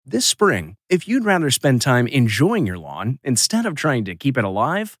This spring, if you'd rather spend time enjoying your lawn instead of trying to keep it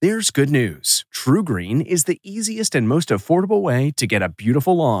alive, there's good news. TruGreen is the easiest and most affordable way to get a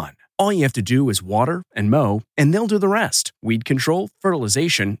beautiful lawn. All you have to do is water and mow, and they'll do the rest. Weed control,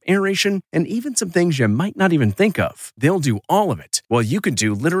 fertilization, aeration, and even some things you might not even think of. They'll do all of it, while you can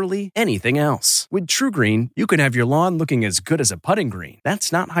do literally anything else. With TruGreen, you can have your lawn looking as good as a putting green.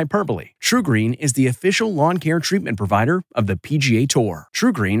 That's not hyperbole. TruGreen is the official lawn care treatment provider of the PGA Tour.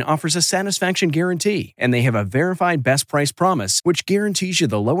 TruGreen offers a satisfaction guarantee, and they have a verified best price promise, which guarantees you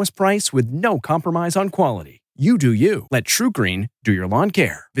the lowest price with no compromise on quality. You do you. Let TruGreen do your lawn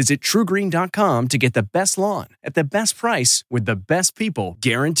care. Visit TruGreen.com to get the best lawn at the best price with the best people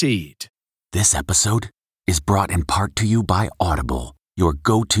guaranteed. This episode is brought in part to you by Audible, your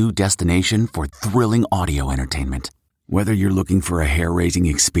go-to destination for thrilling audio entertainment. Whether you're looking for a hair-raising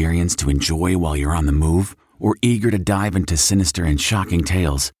experience to enjoy while you're on the move or eager to dive into sinister and shocking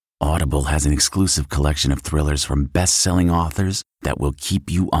tales, Audible has an exclusive collection of thrillers from best-selling authors that will keep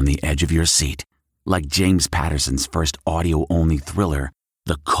you on the edge of your seat. Like James Patterson's first audio-only thriller,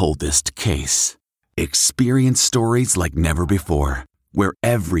 The Coldest Case. Experience stories like never before, where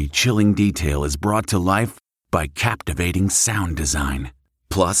every chilling detail is brought to life by captivating sound design.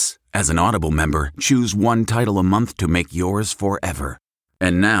 Plus, as an Audible member, choose one title a month to make yours forever.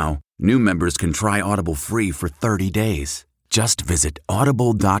 And now, new members can try Audible free for 30 days. Just visit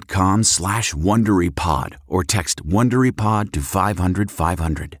audible.com/WonderyPod or text WonderyPod to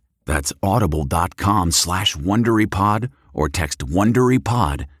 500-500. That's audible.com/WonderyPod or text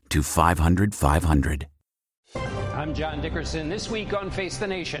WonderyPod to 500-500. I'm John Dickerson. This week on Face the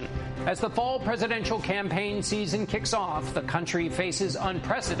Nation. As the fall presidential campaign season kicks off, the country faces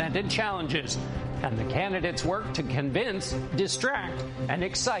unprecedented challenges, and the candidates work to convince, distract, and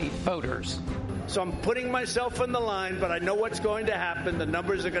excite voters. So I'm putting myself on the line, but I know what's going to happen. The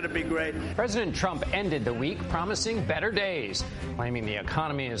numbers are going to be great. President Trump ended the week promising better days, claiming the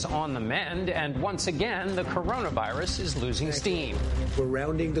economy is on the mend, and once again, the coronavirus is losing steam. We're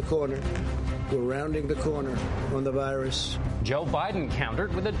rounding the corner. We're rounding the corner on the virus. Joe Biden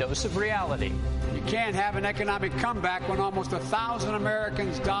countered with a dose of reality. You can't have an economic comeback when almost 1,000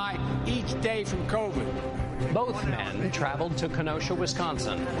 Americans die each day from COVID. Both men traveled to Kenosha,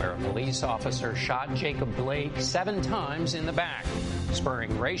 Wisconsin, where a police officer shot Jacob Blake 7 times in the back,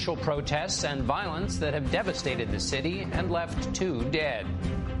 spurring racial protests and violence that have devastated the city and left 2 dead.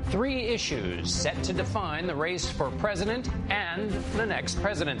 3 issues set to define the race for president and the next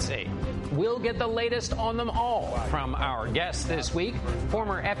presidency. We'll get the latest on them all from our guest this week,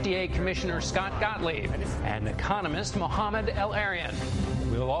 former FDA Commissioner Scott Gottlieb and economist Mohamed El-Erian.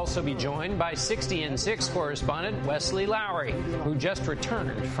 We'll also be joined by 60 and 6 correspondent Wesley Lowery, who just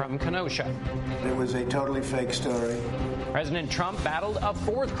returned from Kenosha. It was a totally fake story. President Trump battled a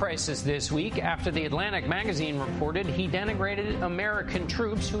 4th crisis this week after the Atlantic magazine reported he denigrated American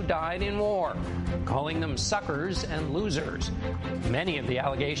troops who died in war, calling them suckers and losers. Many of the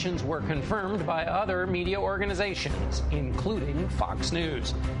allegations were confirmed by other media organizations, including Fox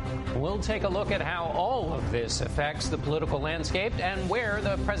News. We'll take a look at how all of this affects the political landscape and where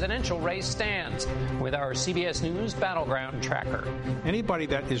the presidential race stands with our CBS News Battleground Tracker. Anybody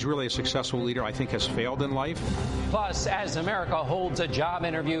that is really a successful leader, I think, has failed in life. Plus, as America holds a job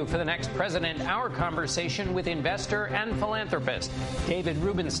interview for the next president, our conversation with investor and philanthropist David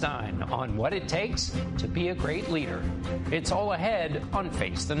Rubenstein on what it takes to be a great leader. It's all ahead on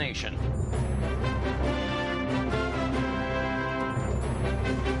Face the Nation.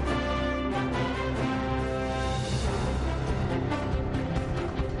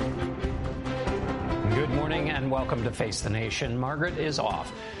 Good morning and welcome to Face the Nation. Margaret is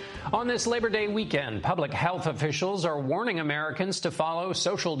off. On this Labor Day weekend, public health officials are warning Americans to follow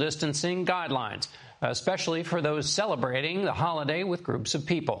social distancing guidelines, especially for those celebrating the holiday with groups of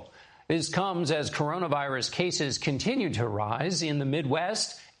people. This comes as coronavirus cases continue to rise in the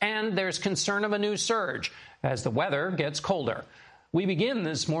Midwest, and there's concern of a new surge as the weather gets colder. We begin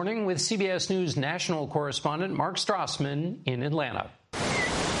this morning with CBS News national correspondent Mark Strassman in Atlanta.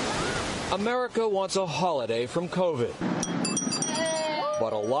 America wants a holiday from COVID,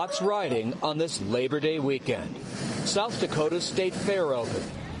 but a lot's riding on this Labor Day weekend. South Dakota's State Fair opened,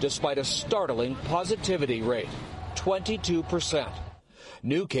 despite a startling positivity rate, 22%.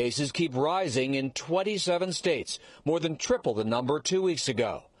 New cases keep rising in 27 states, more than triple the number 2 weeks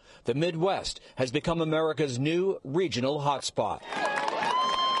ago. The Midwest has become America's new regional hotspot.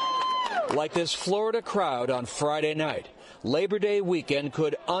 Like this Florida crowd on Friday night, Labor Day weekend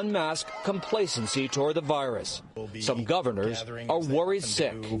could unmask complacency toward the virus. Some governors are worried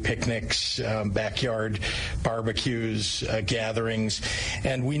sick. Picnics, backyard barbecues, gatherings.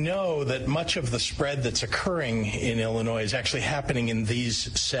 And we know that much of the spread that's occurring in Illinois is actually happening in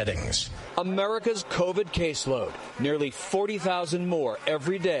these settings. America's COVID caseload, nearly 40,000 more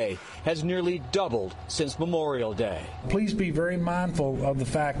every day, has nearly doubled since Memorial Day. Please be very mindful of the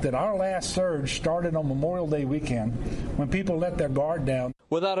fact that our last surge started on Memorial Day weekend when people let their guard down.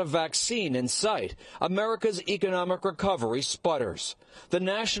 Without a vaccine in sight, America's economic recovery sputters. The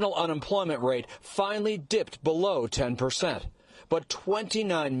national unemployment rate finally dipped below 10%. But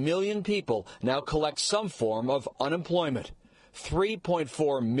 29 million people now collect some form of unemployment.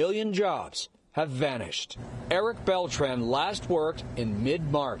 3.4 million jobs have vanished. Eric Beltran last worked in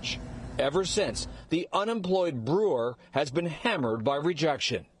mid-March. Ever since, the unemployed brewer has been hammered by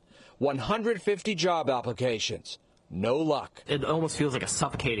rejection. 150 job applications. No luck. It almost feels like a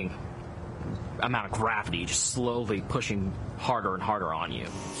suffocating amount of gravity, just slowly pushing harder and harder on you.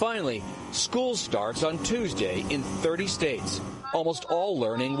 Finally, school starts on Tuesday in 30 states. Almost all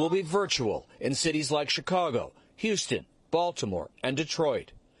learning will be virtual in cities like Chicago, Houston, Baltimore, and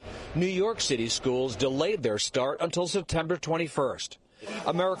Detroit. New York City schools delayed their start until September 21st.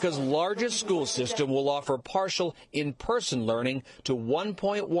 America's largest school system will offer partial in-person learning to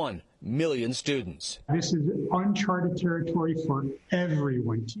 1.1 million students. This is uncharted territory for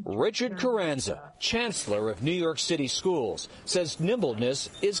everyone. Richard Carranza, chancellor of New York City schools, says nimbleness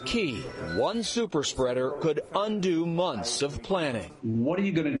is key. One super spreader could undo months of planning. What are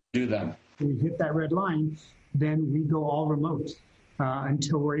you going to do then? We hit that red line, then we go all remote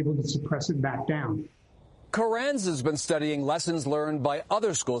until we're able to suppress it back down. Carranza's been studying lessons learned by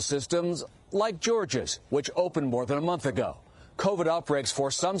other school systems like Georgia's, which opened more than a month ago. COVID outbreaks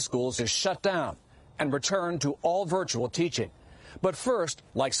forced some schools to shut down and return to all virtual teaching. But first,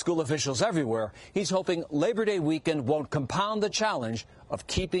 like school officials everywhere, he's hoping Labor Day weekend won't compound the challenge of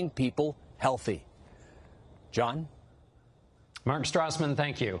keeping people healthy. John? Mark Strassman,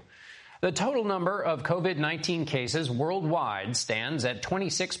 thank you. The total number of COVID-19 cases worldwide stands at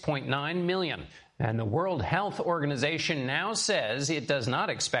 26.9 million. And the World Health Organization now says it does not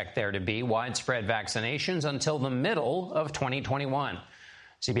expect there to be widespread vaccinations until the middle of 2021.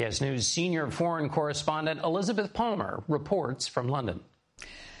 CBS News senior foreign correspondent Elizabeth Palmer reports from London.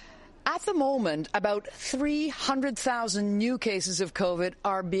 At the moment, about 300,000 new cases of COVID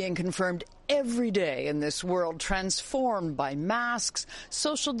are being confirmed every day in this world, transformed by masks,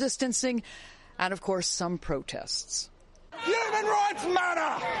 social distancing, and, of course, some protests. Human rights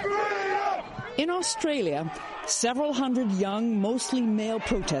matter! In Australia, several hundred young, mostly male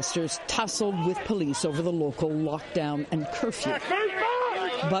protesters tussled with police over the local lockdown and curfew.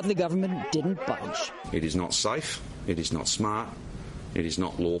 But the government didn't budge. It is not safe, it is not smart, it is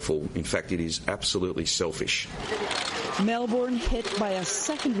not lawful. In fact, it is absolutely selfish. Melbourne, hit by a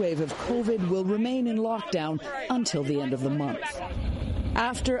second wave of COVID, will remain in lockdown until the end of the month.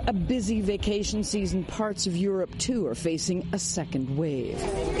 After a busy vacation season, parts of Europe, too, are facing a second wave.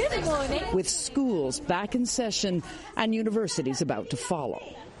 Good morning. With schools back in session and universities about to follow.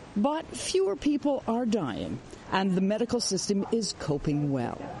 But fewer people are dying, and the medical system is coping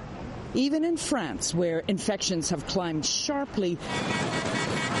well. Even in France, where infections have climbed sharply,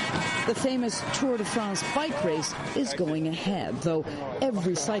 the famous Tour de France bike race is going ahead, though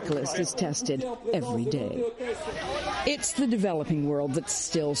every cyclist is tested every day. It's the developing world that's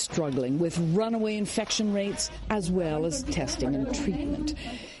still struggling with runaway infection rates as well as testing and treatment.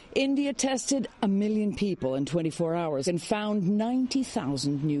 India tested 1 million people in 24 hours and found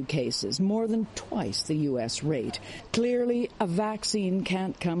 90,000 new cases, more than twice the U.S. rate. Clearly, a vaccine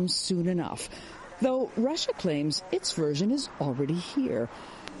can't come soon enough, though Russia claims its version is already here.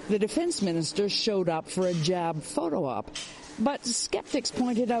 The defense minister showed up for a jab photo op. But skeptics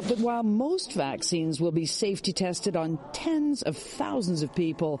pointed out that while most vaccines will be safety tested on tens of thousands of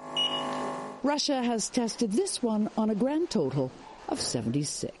people, Russia has tested this one on a grand total of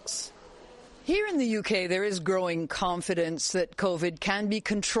 76. Here in the UK, there is growing confidence that COVID can be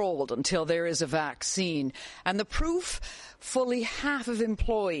controlled until there is a vaccine. And the proof? Fully half of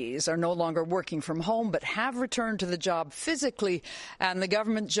employees are no longer working from home but have returned to the job physically. And the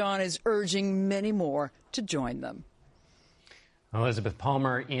government, John, is urging many more to join them. Elizabeth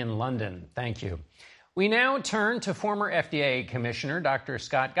Palmer in London. Thank you. We now turn to former FDA Commissioner Dr.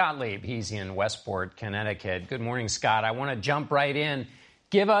 Scott Gottlieb. He's in Westport, Connecticut. Good morning, Scott. I want to jump right in.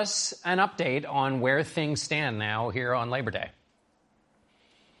 Give us an update on where things stand now here on Labor Day.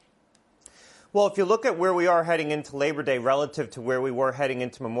 Well, if you look at where we are heading into Labor Day relative to where we were heading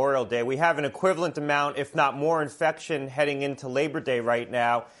into Memorial Day, we have an equivalent amount, if not more, infection heading into Labor Day right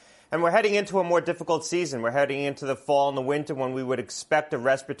now. And we're heading into a more difficult season. We're heading into the fall and the winter when we would expect a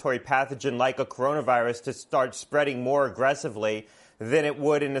respiratory pathogen like a coronavirus to start spreading more aggressively than it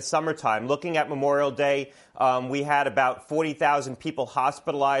would in the summertime. Looking at Memorial Day, we had about 40,000 people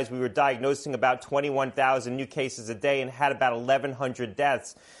hospitalized. We were diagnosing about 21,000 new cases a day and had about 1,100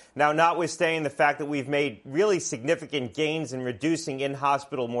 deaths. Now, notwithstanding the fact that we've made really significant gains in reducing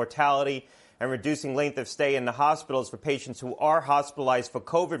in-hospital mortality and reducing length of stay in the hospitals for patients who are hospitalized for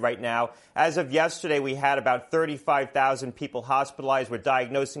COVID right now, as of yesterday, we had about 35,000 people hospitalized. We're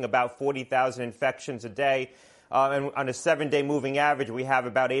diagnosing about 40,000 infections a day. And on a 7-day moving average, we have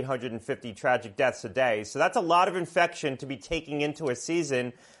about 850 tragic deaths a day. So that's a lot of infection to be taking into a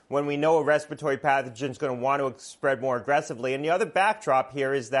season when we know a respiratory pathogen is going to want to spread more aggressively. And the other backdrop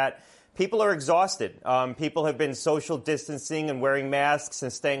here is that people are exhausted. People have been social distancing and wearing masks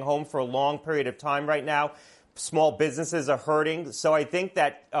and staying home for a long period of time right now. Small businesses are hurting. So I think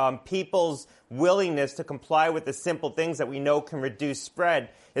that people's willingness to comply with the simple things that we know can reduce spread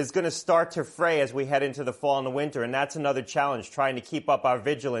is going to start to fray as we head into the fall and the winter. And that's another challenge, trying to keep up our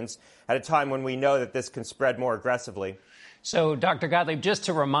vigilance at a time when we know that this can spread more aggressively. So, Dr. Gottlieb, just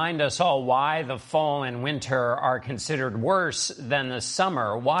to remind us all why the fall and winter are considered worse than the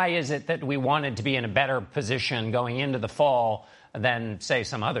summer, why is it that we wanted to be in a better position going into the fall than, say,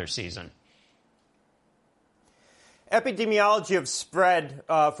 some other season? Epidemiology of spread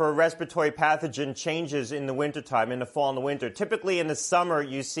for a respiratory pathogen changes in the wintertime, in the fall and the winter. Typically in the summer,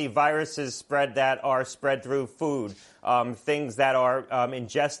 you see viruses spread that are spread through food, things that are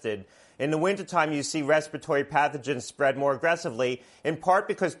ingested. In the wintertime, you see respiratory pathogens spread more aggressively, in part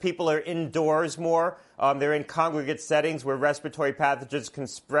because people are indoors more. They're in congregate settings where respiratory pathogens can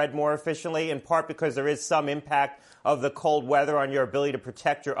spread more efficiently, in part because there is some impact of the cold weather on your ability to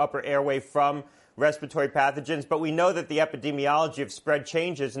protect your upper airway from respiratory pathogens. But we know that the epidemiology of spread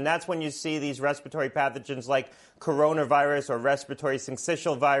changes, and that's when you see these respiratory pathogens like coronavirus or respiratory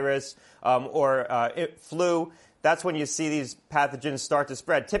syncytial virus or flu. That's when you see these pathogens start to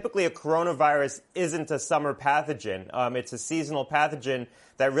spread. Typically, a coronavirus isn't a summer pathogen. It's a seasonal pathogen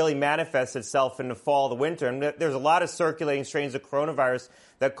that really manifests itself in the fall, the winter. And there's a lot of circulating strains of coronavirus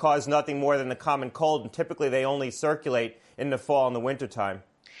that cause nothing more than the common cold, and typically they only circulate in the fall and the winter time.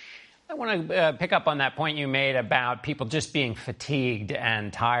 I want to pick up on that point you made about people just being fatigued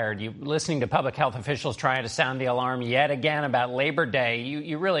and tired. You listening to public health officials trying to sound the alarm yet again about Labor Day.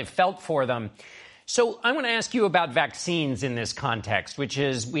 You really felt for them. So I want to ask you about vaccines in this context, which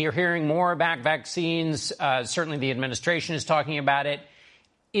is we are hearing more about vaccines. Certainly the administration is talking about it.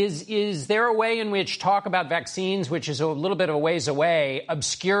 Is there a way in which talk about vaccines, which is a little bit of a ways away,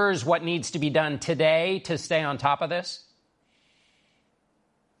 obscures what needs to be done today to stay on top of this?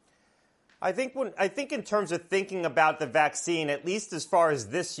 I think in terms of thinking about the vaccine, at least as far as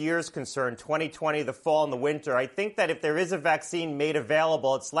this year's concerned, 2020, the fall and the winter, I think that if there is a vaccine made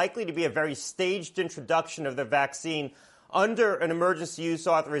available, it's likely to be a very staged introduction of the vaccine under an emergency use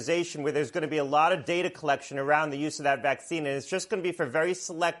authorization where there's going to be a lot of data collection around the use of that vaccine. And it's just going to be for very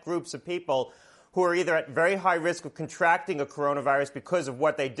select groups of people who are either at very high risk of contracting a coronavirus because of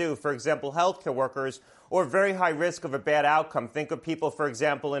what they do, for example, healthcare workers, or very high risk of a bad outcome. Think of people, for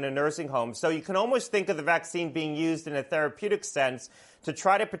example, in a nursing home. So you can almost think of the vaccine being used in a therapeutic sense to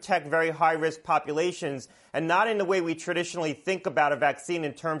try to protect very high-risk populations, and not in the way we traditionally think about a vaccine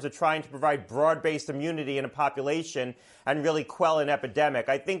in terms of trying to provide broad-based immunity in a population and really quell an epidemic.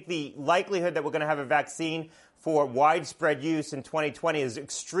 I think the likelihood that we're going to have a vaccine for widespread use in 2020 is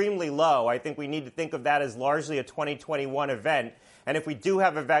extremely low. I think we need to think of that as largely a 2021 event. And if we do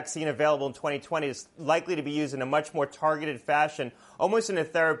have a vaccine available in 2020, it's likely to be used in a much more targeted fashion, almost in a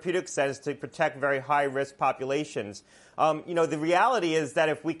therapeutic sense, to protect very high-risk populations. The reality is that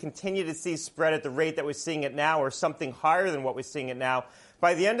if we continue to see spread at the rate that we're seeing it now, or something higher than what we're seeing it now,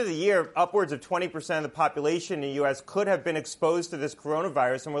 by the end of the year, upwards of 20% of the population in the U.S. could have been exposed to this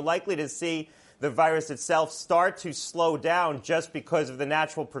coronavirus, and we're likely to see the virus itself start to slow down just because of the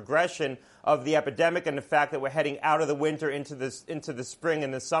natural progression of the epidemic and the fact that we're heading out of the winter into the spring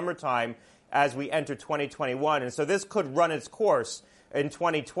and the summertime as we enter 2021. And so this could run its course in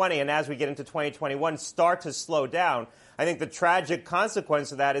 2020, and as we get into 2021, start to slow down. I think the tragic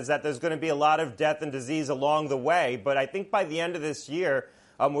consequence of that is that there's going to be a lot of death and disease along the way. But I think by the end of this year,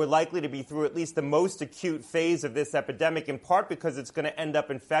 we're likely to be through at least the most acute phase of this epidemic, in part because it's going to end up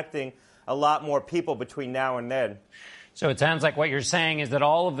infecting a lot more people between now and then. So it sounds like what you're saying is that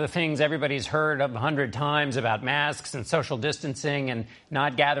all of the things everybody's heard 100 times about masks and social distancing and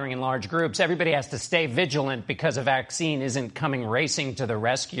not gathering in large groups, everybody has to stay vigilant because a vaccine isn't coming racing to the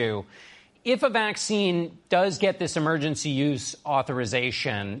rescue. If a vaccine does get this emergency use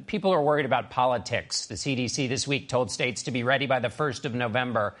authorization, people are worried about politics. The CDC this week told states to be ready by the 1st of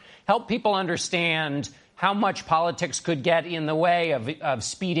November. Help people understand how much politics could get in the way of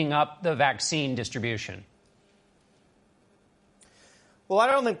speeding up the vaccine distribution. Well, I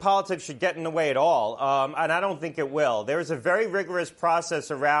don't think politics should get in the way at all, and I don't think it will. There is a very rigorous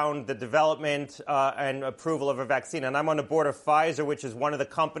process around the development and approval of a vaccine, and I'm on the board of Pfizer, which is one of the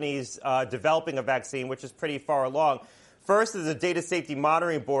companies developing a vaccine, which is pretty far along. First is a data safety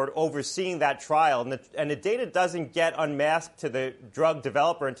monitoring board overseeing that trial, and the data doesn't get unmasked to the drug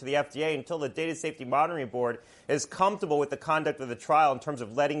developer and to the FDA until the data safety monitoring board is comfortable with the conduct of the trial in terms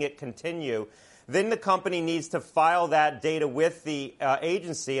of letting it continue. Then the company needs to file that data with the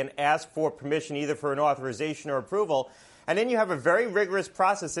agency and ask for permission either for an authorization or approval. And then you have a very rigorous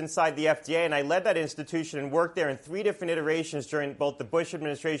process inside the FDA, and I led that institution and worked there in 3 different iterations during both the Bush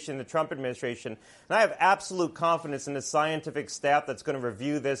administration and the Trump administration. And I have absolute confidence in the scientific staff that's going to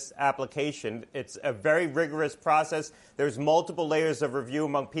review this application. It's a very rigorous process. There's multiple layers of review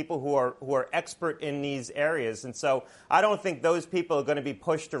among people who are expert in these areas. And so I don't think those people are going to be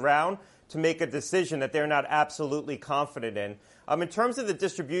pushed around to make a decision that they're not absolutely confident in. In terms of the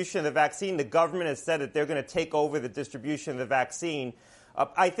distribution of the vaccine, the government has said that they're going to take over the distribution of the vaccine.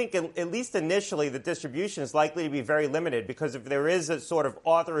 I think at least initially the distribution is likely to be very limited because if there is a sort of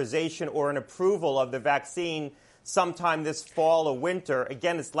authorization or an approval of the vaccine sometime this fall or winter,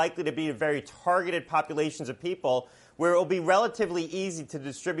 again, it's likely to be very targeted populations of people where it will be relatively easy to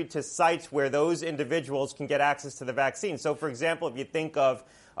distribute to sites where those individuals can get access to the vaccine. So, for example, if you think of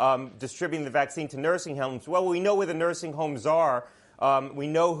distributing the vaccine to nursing homes, well, we know where the nursing homes are. We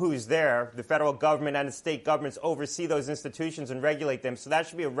know who's there. The federal government and the state governments oversee those institutions and regulate them. So that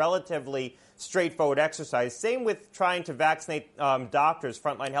should be a relatively straightforward exercise. Same with trying to vaccinate doctors,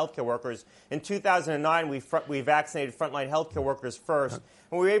 frontline healthcare workers. In 2009, we vaccinated frontline healthcare workers first,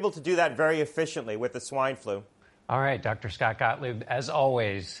 and we were able to do that very efficiently with the swine flu. All right, Dr. Scott Gottlieb, as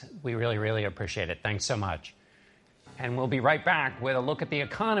always, we really, really appreciate it. Thanks so much. And we'll be right back with a look at the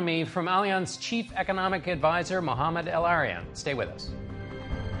economy from Allianz Chief Economic Advisor Mohamed El-Erian. Stay with us.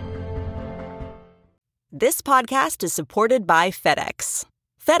 This podcast is supported by FedEx.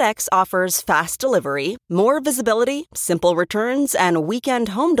 FedEx offers fast delivery, more visibility, simple returns, and weekend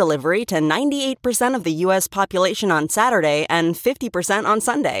home delivery to 98% of the U.S. population on Saturday and 50% on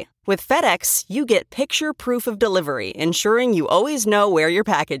Sunday. With FedEx, you get picture proof of delivery, ensuring you always know where your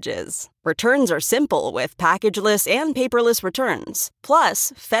package is. Returns are simple with packageless and paperless returns.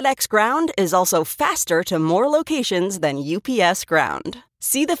 Plus, FedEx Ground is also faster to more locations than UPS Ground.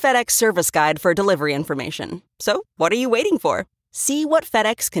 See the FedEx service guide for delivery information. So, what are you waiting for? See what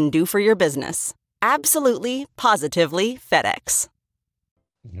FedEx can do for your business. Absolutely, positively FedEx.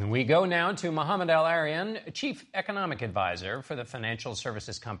 We go now to Mohamed El-Erian, Chief Economic Advisor for the financial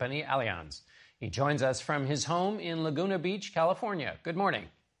services company Allianz. He joins us from his home in Laguna Beach, California. Good morning.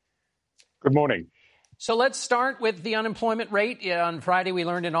 Good morning. So let's start with the unemployment rate. On Friday, we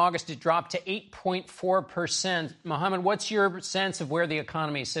learned in August it dropped to 8.4%. Mohamed, what's your sense of where the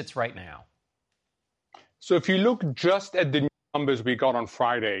economy sits right now? So if you look just at the numbers we got on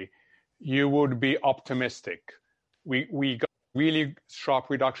Friday, you would be optimistic. We got really sharp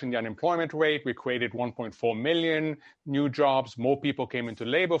reduction in the unemployment rate. We created 1.4 million new jobs. More people came into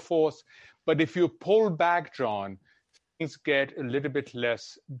labor force. But if you pull back, John, things get a little bit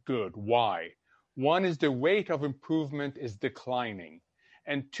less good. Why? One is the rate of improvement is declining.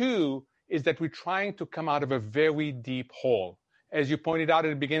 And two is that we're trying to come out of a very deep hole. As you pointed out at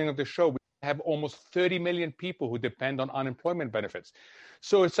the beginning of the show, we have almost 30 million people who depend on unemployment benefits.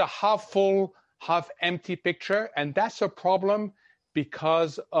 So it's a half full, half empty picture. And that's a problem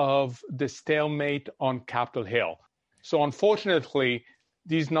because of the stalemate on Capitol Hill. So unfortunately,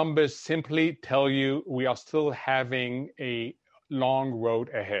 these numbers simply tell you we are still having a long road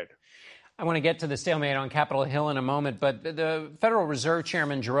ahead. I want to get to the stalemate on Capitol Hill in a moment, but the Federal Reserve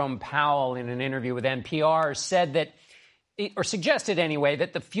Chairman Jerome Powell, in an interview with NPR, said that, or suggested anyway,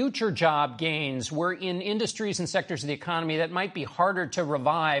 that the future job gains were in industries and sectors of the economy that might be harder to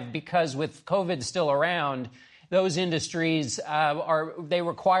revive because with COVID still around, those industries they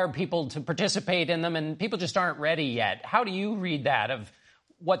require people to participate in them and people just aren't ready yet. How do you read that of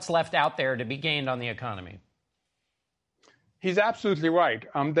what's left out there to be gained on the economy? He's absolutely right.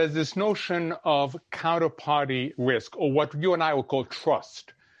 There's this notion of counterparty risk, or what you and I would call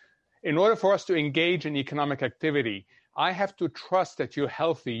trust. In order for us to engage in economic activity, I have to trust that you're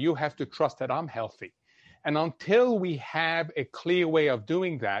healthy. You have to trust that I'm healthy. And until we have a clear way of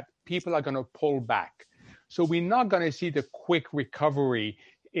doing that, people are going to pull back. So we're not going to see the quick recovery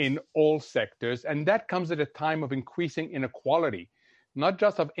in all sectors. And that comes at a time of increasing inequality, not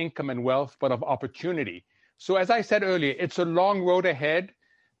just of income and wealth, but of opportunity. So as I said earlier, it's a long road ahead.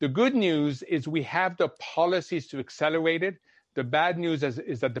 The good news is we have the policies to accelerate it. The bad news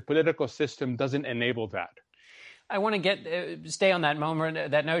is that the political system doesn't enable that. I want to stay on that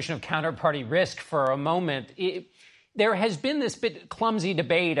moment, that notion of counterparty risk for a moment. There has been this bit clumsy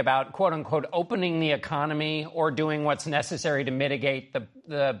debate about, quote unquote, opening the economy or doing what's necessary to mitigate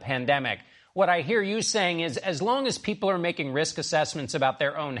the pandemic. What I hear you saying is as long as people are making risk assessments about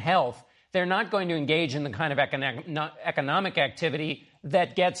their own health, they're not going to engage in the kind of economic activity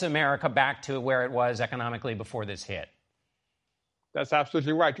that gets America back to where it was economically before this hit. That's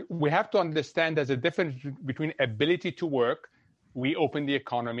absolutely right. We have to understand there's a difference between ability to work, reopen the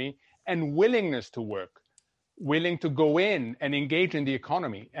economy, and willingness to work, willing to go in and engage in the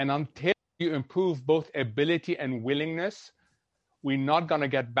economy. And until you improve both ability and willingness, we're not going to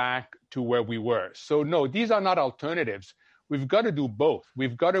get back to where we were. So no, these are not alternatives. We've got to do both.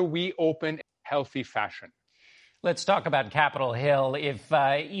 We've got to reopen in a healthy fashion. Let's talk about Capitol Hill.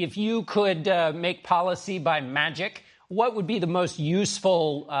 If you could make policy by magic, what would be the most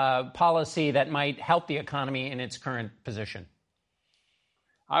useful policy that might help the economy in its current position?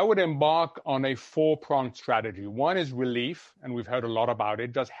 I would embark on a four-pronged strategy. One is relief, and we've heard a lot about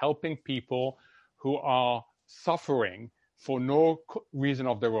it, just helping people who are suffering for no reason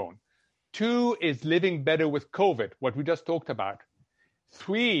of their own. Two is living better with COVID, what we just talked about.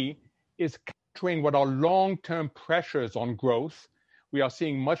 Three is countering what are long-term pressures on growth. We are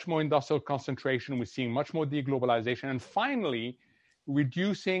seeing much more industrial concentration. We're seeing much more deglobalization. And finally,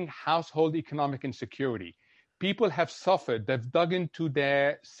 reducing household economic insecurity. People have suffered. They've dug into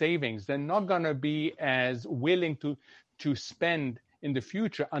their savings. They're not going to be as willing to spend in the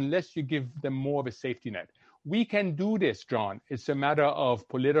future unless you give them more of a safety net. We can do this, John. It's a matter of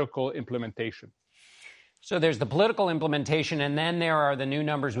political implementation. So there's the political implementation, and then there are the new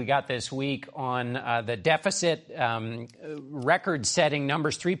numbers we got this week on the deficit, record-setting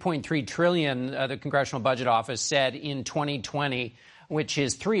numbers, $3.3 trillion, the Congressional Budget Office said in 2020, which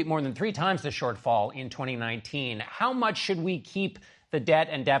is more than three times the shortfall in 2019. How much should we keep the debt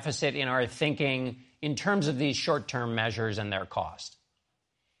and deficit in our thinking in terms of these short-term measures and their cost?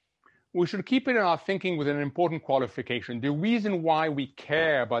 We should keep it in our thinking with an important qualification. The reason why we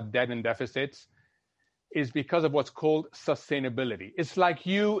care about debt and deficits is because of what's called sustainability. It's like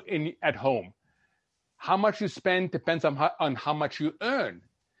you at home. How much you spend depends on how much you earn.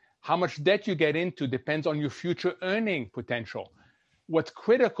 How much debt you get into depends on your future earning potential. What's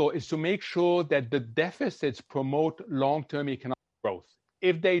critical is to make sure that the deficits promote long-term economic growth.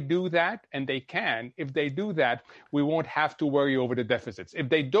 If they do that, and they can, if they do that, we won't have to worry over the deficits. If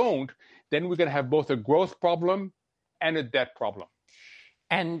they don't, then we're going to have both a growth problem and a debt problem.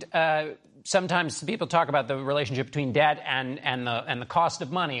 And sometimes people talk about the relationship between debt and the cost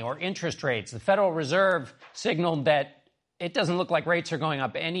of money or interest rates. The Federal Reserve signaled that it doesn't look like rates are going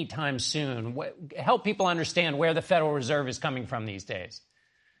up anytime soon. Help people understand where the Federal Reserve is coming from these days.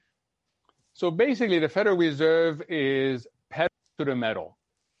 So basically, the Federal Reserve is pedal to the metal.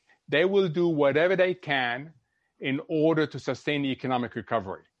 They will do whatever they can in order to sustain the economic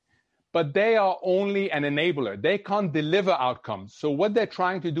recovery. But they are only an enabler. They can't deliver outcomes. So what they're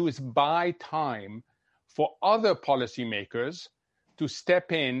trying to do is buy time for other policymakers to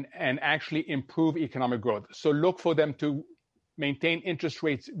step in and actually improve economic growth. So look for them to maintain interest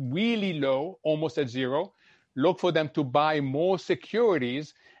rates really low, almost at zero. Look for them to buy more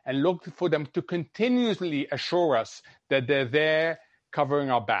securities and look for them to continuously assure us that they're there covering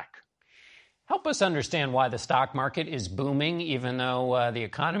our back. Help us understand why the stock market is booming, even though the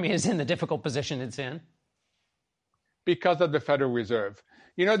economy is in the difficult position it's in. Because of the Federal Reserve.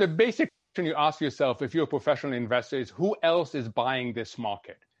 You know, the basic question you ask yourself if you're a professional investor is who else is buying this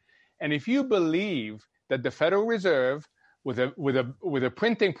market? And if you believe that the Federal Reserve, with a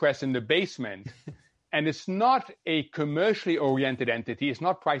printing press in the basement, and it's not a commercially oriented entity, it's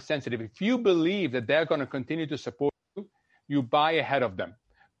not price sensitive. If you believe that they're going to continue to support you, you buy ahead of them.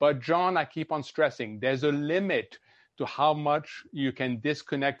 But John, I keep on stressing, there's a limit to how much you can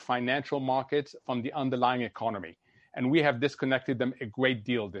disconnect financial markets from the underlying economy. And we have disconnected them a great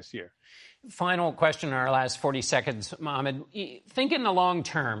deal this year. Final question in our last 40 seconds, Mohamed. Think in the long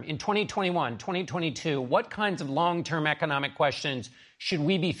term, in 2021, 2022, what kinds of long-term economic questions should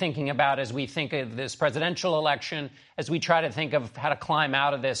we be thinking about as we think of this presidential election, as we try to think of how to climb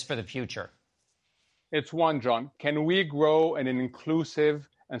out of this for the future? It's one, John. Can we grow in an inclusive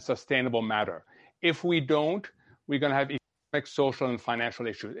and sustainable manner? If we don't, we're going to have economic, social, and financial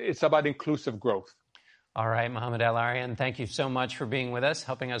issues. It's about inclusive growth. All right, Mohamed El-Erian, thank you so much for being with us,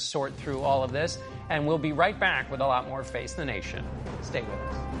 helping us sort through all of this. And we'll be right back with a lot more Face the Nation. Stay with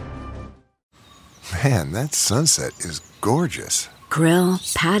us. Man, that sunset is gorgeous. Grill,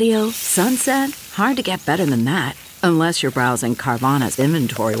 patio, sunset. Hard to get better than that. Unless you're browsing Carvana's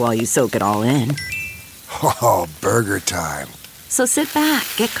inventory while you soak it all in. Oh, burger time. So sit back,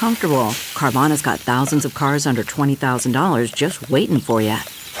 get comfortable. Carvana's got thousands of cars under $20,000 just waiting for you.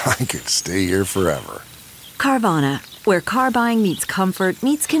 I could stay here forever. Carvana, where car buying meets comfort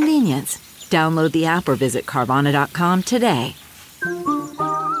meets convenience. Download the app or visit Carvana.com today.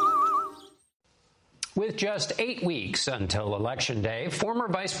 With just 8 weeks until Election Day, former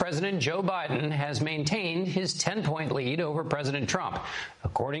Vice President Joe Biden has maintained his 10-point lead over President Trump,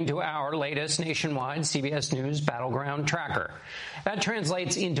 according to our latest nationwide CBS News Battleground Tracker. That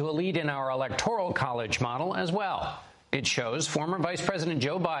translates into a lead in our Electoral College model as well. It shows former Vice President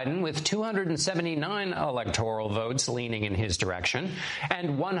Joe Biden with 279 electoral votes leaning in his direction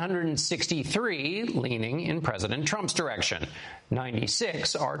and 163 leaning in President Trump's direction.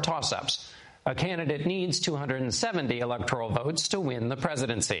 96 are toss-ups. A candidate needs 270 electoral votes to win the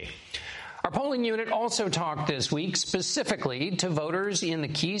presidency. Our polling unit also talked this week specifically to voters in the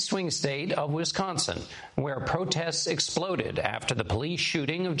key swing state of Wisconsin, where protests exploded after the police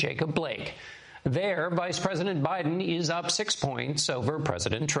shooting of Jacob Blake. There, Vice President Biden is up 6 points over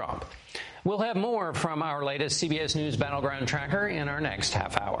President Trump. We'll have more from our latest CBS News Battleground Tracker in our next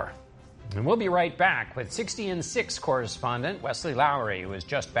half hour. And we'll be right back with 60 and 6 correspondent Wesley Lowery, who is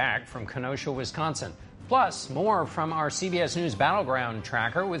just back from Kenosha, Wisconsin. Plus, more from our CBS News Battleground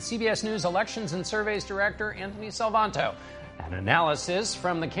Tracker with CBS News Elections and Surveys Director Anthony Salvanto. An analysis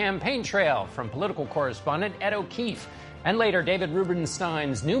from the campaign trail from political correspondent Ed O'Keefe. And later, David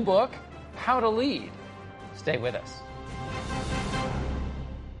Rubenstein's new book, How to Lead. Stay with us.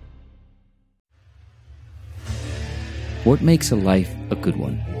 What makes a life a good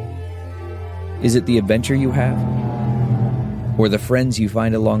one? Is it the adventure you have? Or the friends you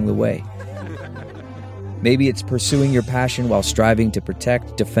find along the way? Maybe it's pursuing your passion while striving to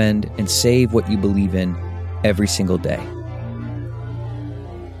protect, defend, and save what you believe in every single day.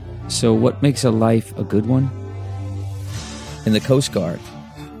 So what makes a life a good one? In the Coast Guard,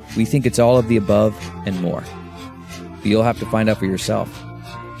 we think it's all of the above and more. But you'll have to find out for yourself.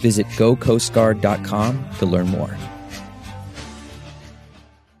 Visit gocoastguard.com to learn more.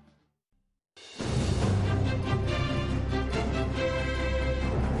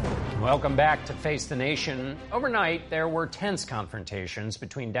 Welcome back to Face the Nation. Overnight, there were tense confrontations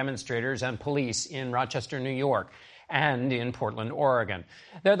between demonstrators and police in Rochester, New York, and in Portland, Oregon.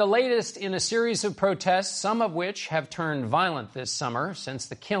 They're the latest in a series of protests, some of which have turned violent this summer since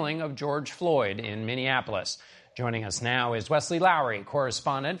the killing of George Floyd in Minneapolis. Joining us now is Wesley Lowery,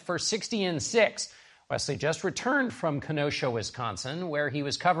 correspondent for 60 and 6. Wesley just returned from Kenosha, Wisconsin, where he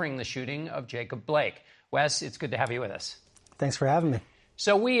was covering the shooting of Jacob Blake. Wes, it's good to have you with us. Thanks for having me.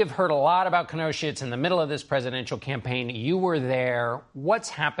 So we have heard a lot about Kenosha. It's in the middle of this presidential campaign. You were there. What's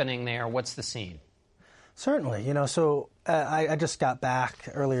happening there? What's the scene? Certainly. I just got back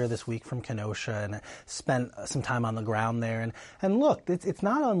earlier this week from Kenosha and spent some time on the ground there. And look, it's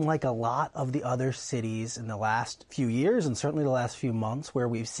not unlike a lot of the other cities in the last few years and certainly the last few months where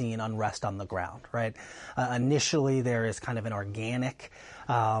we've seen unrest on the ground, right? Initially, there is kind of an organic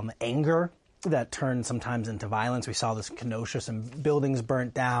anger that turns sometimes into violence. We saw this in Kenosha, some buildings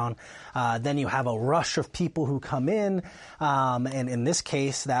burnt down. Then you have a rush of people who come in. And in this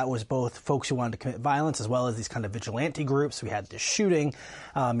case, that was both folks who wanted to commit violence as well as these kind of vigilante groups. We had this shooting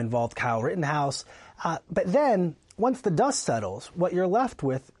involved Kyle Rittenhouse. But then once the dust settles, what you're left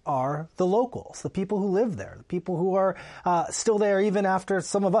with are the locals, the people who live there, the people who are still there even after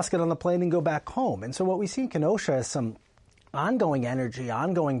some of us get on the plane and go back home. And so what we see in Kenosha is some ongoing energy,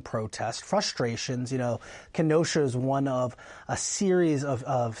 ongoing protest, frustrations. Kenosha is one of a series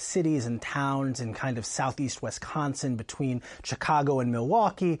of cities and towns in kind of southeast Wisconsin between Chicago and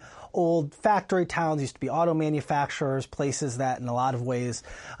Milwaukee. Old factory towns, used to be auto manufacturers, places that in a lot of ways,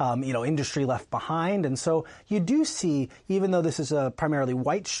 industry left behind. And so you do see, even though this is a primarily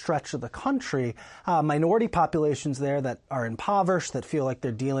white stretch of the country, minority populations there that are impoverished, that feel like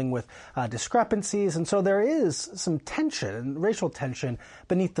they're dealing with discrepancies. And so there is some tension and racial tension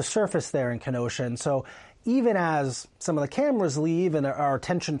beneath the surface there in Kenosha. And so even as some of the cameras leave and our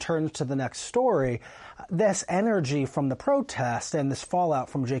attention turns to the next story, this energy from the protest and this fallout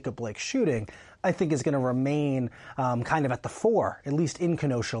from Jacob Blake's shooting, I think is going to remain kind of at the fore, at least in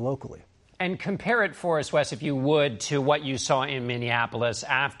Kenosha locally. And compare it for us, Wes, if you would, to what you saw in Minneapolis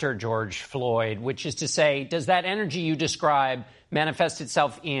after George Floyd, which is to say, does that energy you describe manifest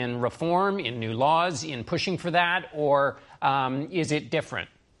itself in reform, in new laws, in pushing for that, or is it different?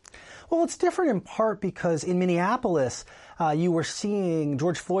 Well, it's different in part because in Minneapolis, you were seeing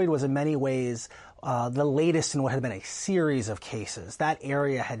George Floyd was in many ways the latest in what had been a series of cases. That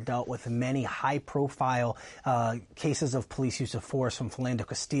area had dealt with many high-profile cases of police use of force, from Philando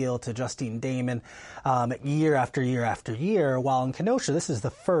Castile to Justine Damon, year after year after year, while in Kenosha, this is the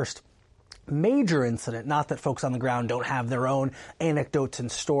first major incident. Not that folks on the ground don't have their own anecdotes and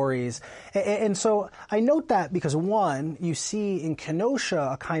stories. And so I note that because, one, you see in Kenosha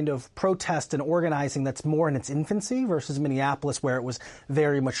a kind of protest and organizing that's more in its infancy versus Minneapolis, where it was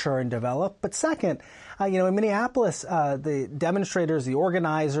very mature and developed. But second, in Minneapolis, the demonstrators, the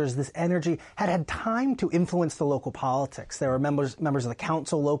organizers, this energy had time to influence the local politics. There were members of the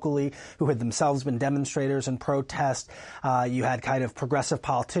council locally who had themselves been demonstrators and protest. You had kind of progressive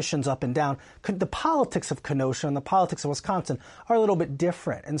politicians up and down. The politics of Kenosha and the politics of Wisconsin are a little bit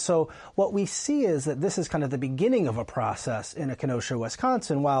different. And so what we see is that this is kind of the beginning of a process in Kenosha,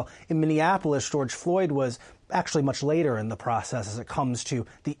 Wisconsin, while in Minneapolis, George Floyd was actually much later in the process as it comes to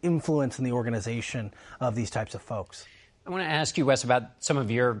the influence and the organization of these types of folks. I want to ask you, Wes, about some of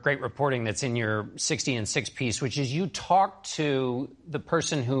your great reporting that's in your 60 and 6 piece, which is you talked to the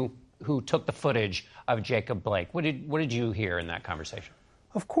person who took the footage of Jacob Blake. What did you hear in that conversation?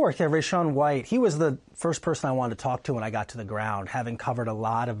 Of course, Rayshawn White. He was the first person I wanted to talk to when I got to the ground, having covered a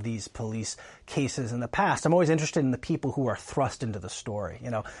lot of these police cases in the past. I'm always interested in the people who are thrust into the story.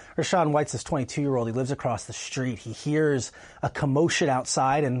 Rayshawn White's this 22-year-old. He lives across the street. He hears a commotion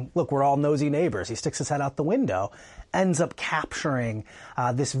outside, and look, we're all nosy neighbors. He sticks his head out the window, ends up capturing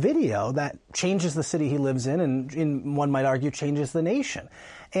this video that changes the city he lives in, and one might argue changes the nation.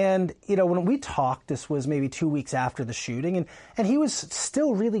 And, when we talked, this was maybe 2 weeks after the shooting, and he was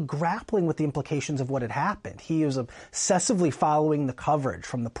still really grappling with the implications of what had happened. He was obsessively following the coverage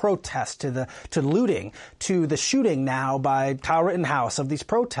from the protest to looting to the shooting now by Kyle Rittenhouse of these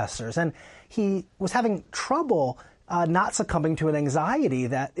protesters. And he was having trouble not succumbing to an anxiety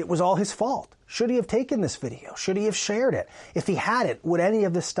that it was all his fault. Should he have taken this video? Should he have shared it? If he hadn't, would any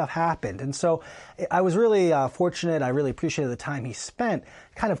of this stuff happened? And so I was really fortunate. I really appreciated the time he spent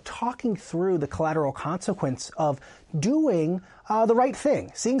kind of talking through the collateral consequence of doing the right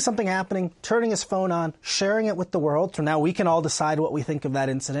thing, seeing something happening, turning his phone on, sharing it with the world. So now we can all decide what we think of that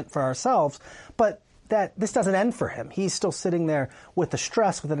incident for ourselves. But that this doesn't end for him. He's still sitting there with the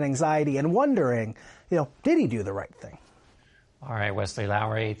stress, with an anxiety, and wondering, did he do the right thing? All right, Wesley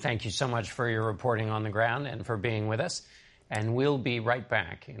Lowery, thank you so much for your reporting on the ground and for being with us. And we'll be right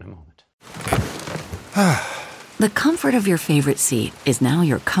back in a moment. The comfort of your favorite seat is now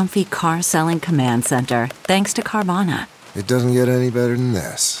your comfy car selling command center, thanks to Carvana. It doesn't get any better than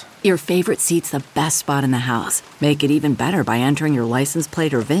this. Your favorite seat's the best spot in the house. Make it even better by entering your license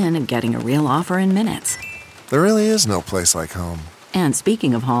plate or VIN and getting a real offer in minutes. There really is no place like home. And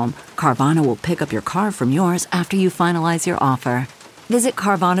speaking of home, Carvana will pick up your car from yours after you finalize your offer. Visit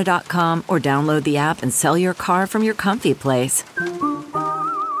Carvana.com or download the app and sell your car from your comfy place.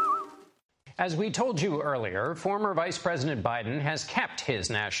 As we told you earlier, former Vice President Biden has kept his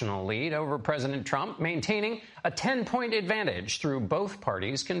national lead over President Trump, maintaining a 10-point advantage through both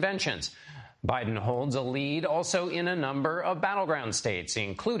parties' conventions. Biden holds a lead also in a number of battleground states,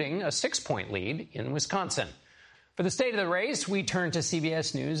 including a 6-point lead in Wisconsin. For the state of the race, we turn to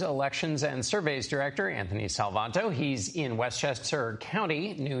CBS News Elections and Surveys Director Anthony Salvanto. He's in Westchester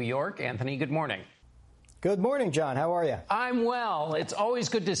County, New York. Anthony, good morning. Good morning, John. How are you? I'm well. It's always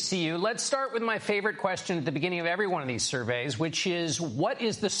good to see you. Let's start with my favorite question at the beginning of every one of these surveys, which is, what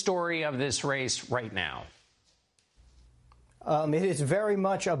is the story of this race right now? It is very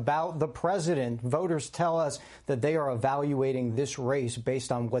much about the president. Voters tell us that they are evaluating this race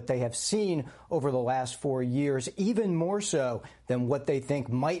based on what they have seen over the last 4 years, even more so than what they think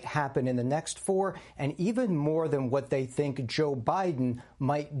might happen in the next 4, and even more than what they think Joe Biden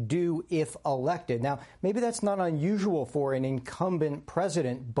might do if elected. Now, maybe that's not unusual for an incumbent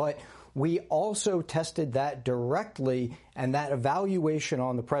president, but we also tested that directly, and that evaluation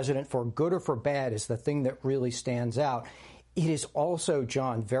on the president, for good or for bad, is the thing that really stands out. It is also,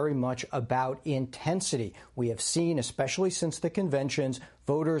 John, very much about intensity. We have seen, especially since the conventions,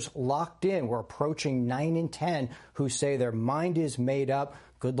 voters locked in. We're approaching 9 in 10 who say their mind is made up.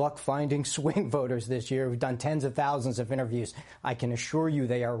 Good luck finding swing voters this year. We've done tens of thousands of interviews. I can assure you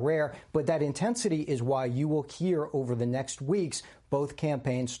they are rare. But that intensity is why you will hear over the next weeks both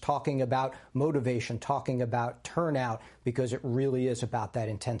campaigns talking about motivation, talking about turnout, because it really is about that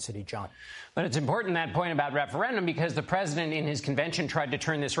intensity, John. But it's important, that point about referendum, because the president in his convention tried to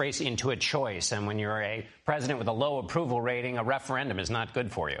turn this race into a choice. And when you're a president with a low approval rating, a referendum is not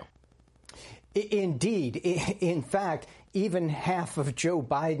good for you. Indeed. In fact, even half of Joe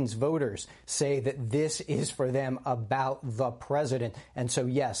Biden's voters say that this is for them about the president. And so,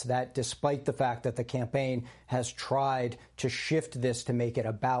 yes, that despite the fact that the campaign has tried to shift this to make it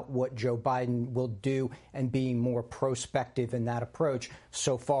about what Joe Biden will do and being more prospective in that approach,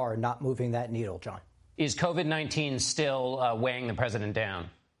 so far not moving that needle, John. Is COVID-19 still weighing the president down?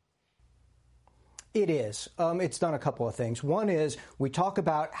 It is. It's done a couple of things. One is we talk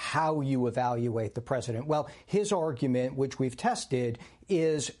about how you evaluate the president. Well, his argument, which we've tested,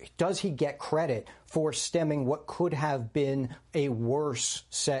 is does he get credit for stemming what could have been a worse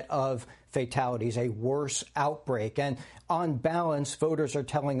set of fatalities, a worse outbreak? And on balance, voters are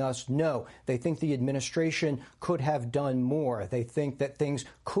telling us no. They think the administration could have done more. They think that things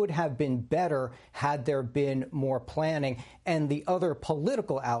could have been better had there been more planning. And the other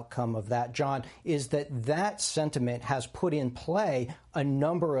political outcome of that, John, is that sentiment has put in play a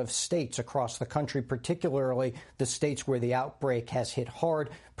number of states across the country, particularly the states where the outbreak has hit hard,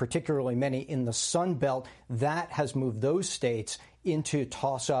 particularly many in the Sun Belt. That has moved those states into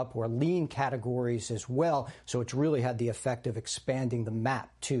toss-up or lean categories as well. So it's really had the effect of expanding the map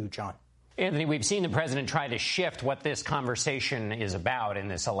too, John. Anthony, we've seen the president try to shift what this conversation is about in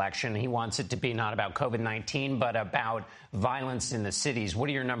this election. He wants it to be not about COVID-19, but about violence in the cities. What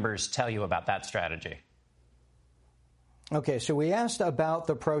do your numbers tell you about that strategy? Okay, so we asked about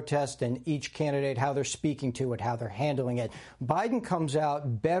the protest and each candidate, how they're speaking to it, how they're handling it. Biden comes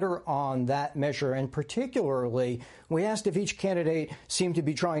out better on that measure, and particularly we asked if each candidate seemed to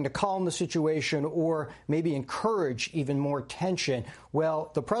be trying to calm the situation or maybe encourage even more tension.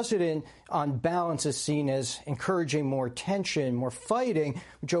 Well, the president, on balance, is seen as encouraging more tension, more fighting.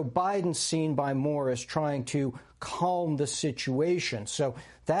 Joe Biden's seen by more as trying to calm the situation. So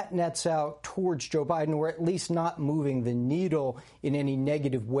that nets out towards Joe Biden, or at least not moving the needle in any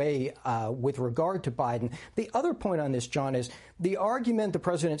negative way with regard to Biden. The other point on this, John, is the argument the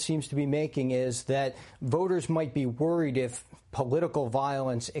president seems to be making is that voters might be worried if political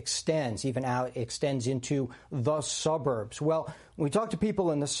violence extends into the suburbs. Well, we talk to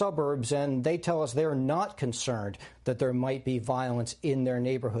people in the suburbs and they tell us they're not concerned that there might be violence in their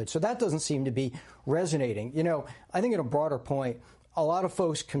neighborhood. So that doesn't seem to be resonating. You know, I think at a broader point, a lot of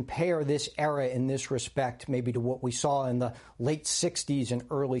folks compare this era in this respect maybe to what we saw in the late 60s and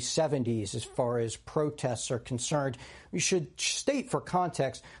early 70s as far as protests are concerned. We should state for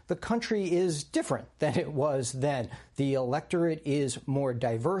context, the country is different than it was then. The electorate is more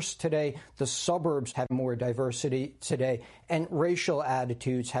diverse today. The suburbs have more diversity today, and racial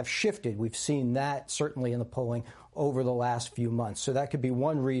attitudes have shifted. We've seen that certainly in the polling over the last few months. So that could be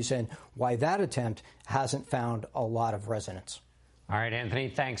one reason why that attempt hasn't found a lot of resonance. All right, Anthony,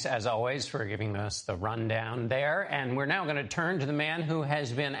 thanks as always for giving us the rundown there. And we're now going to turn to the man who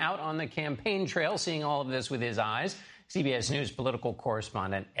has been out on the campaign trail, seeing all of this with his eyes, CBS News political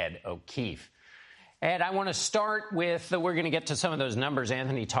correspondent Ed O'Keefe. Ed, I want to start with, we're going to get to some of those numbers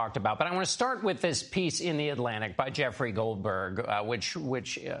Anthony talked about, but I want to start with this piece in The Atlantic by Jeffrey Goldberg, which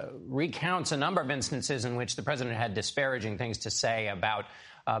recounts a number of instances in which the president had disparaging things to say about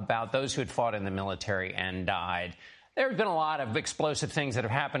those who had fought in the military and died. There have been a lot of explosive things that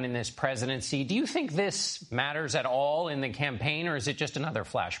have happened in this presidency. Do you think this matters at all in the campaign, or is it just another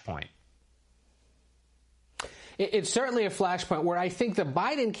flashpoint? It's certainly a flashpoint where I think the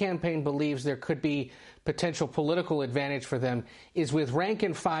Biden campaign believes there could be potential political advantage for them is with rank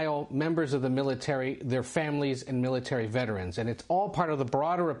and file members of the military, their families, and military veterans. And it's all part of the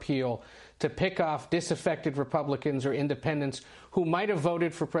broader appeal to pick off disaffected Republicans or independents who might have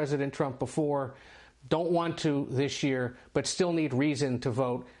voted for President Trump before, don't want to this year, but still need reason to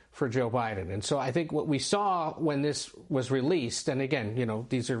vote for Joe Biden. And so I think what we saw when this was released, and again, you know,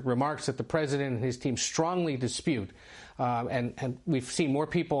 these are remarks that the president and his team strongly dispute, and we've seen more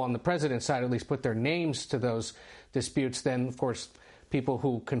people on the president's side at least put their names to those disputes than, of course, people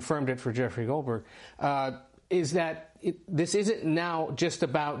who confirmed it for Jeffrey Goldberg, is that this isn't now just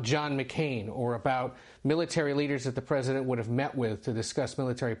about John McCain or about military leaders that the president would have met with to discuss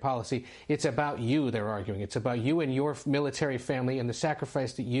military policy. It's about you, they're arguing. It's about you and your military family and the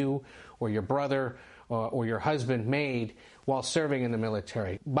sacrifice that you or your brother or your husband made while serving in the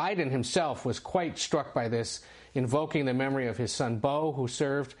military. Biden himself was quite struck by this invoking the memory of his son Beau, who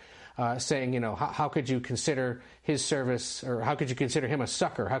served, saying, how could you consider his service, or how could you consider him a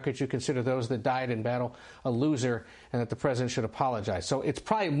sucker? How could you consider those that died in battle a loser, and that the president should apologize? So it's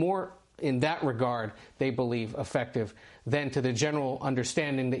probably more in that regard, they believe, effective than to the general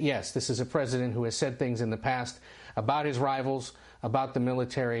understanding that, yes, this is a president who has said things in the past about his rivals, about the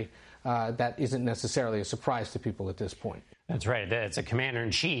military, that isn't necessarily a surprise to people at this point. That's right. It's a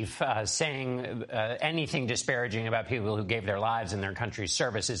commander-in-chief saying anything disparaging about people who gave their lives in their country's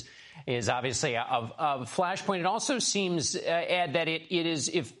service is obviously a flashpoint. It also seems, Ed, that it is,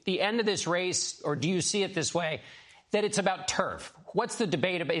 if the end of this race, or do you see it this way, that it's about turf? What's the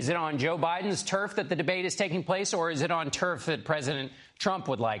debate about? Is it on Joe Biden's turf that the debate is taking place, or is it on turf that President Trump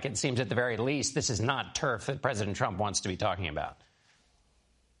would like? It seems at the very least this is not turf that President Trump wants to be talking about.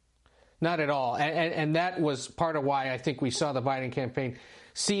 Not at all. And that was part of why I think we saw the Biden campaign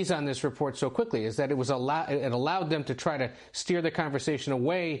seize on this report so quickly, is that it allowed them to try to steer the conversation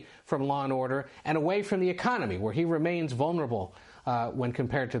away from law and order and away from the economy, where he remains vulnerable when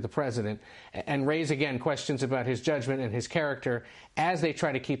compared to the president, and raise, again, questions about his judgment and his character as they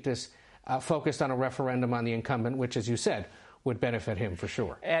try to keep this focused on a referendum on the incumbent, which, as you said, would benefit him for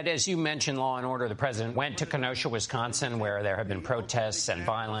sure. Ed, as you mentioned, law and order, the president went to Kenosha, Wisconsin, where there have been protests and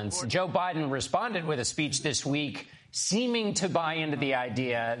violence. Joe Biden responded with a speech this week seeming to buy into the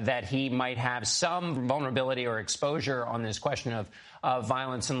idea that he might have some vulnerability or exposure on this question of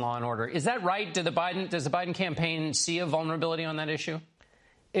violence and law and order. Is that right? Does the Biden campaign see a vulnerability on that issue?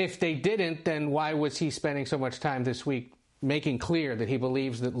 If they didn't, then why was he spending so much time this week making clear that he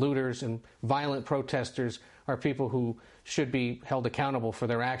believes that looters and violent protesters are people who should be held accountable for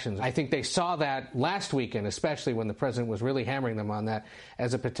their actions? I think they saw that last weekend, especially when the president was really hammering them on that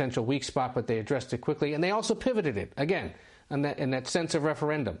as a potential weak spot, but they addressed it quickly. And they also pivoted it, again, in that sense of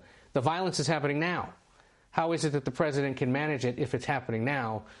referendum. The violence is happening now. How is it that the president can manage it if it's happening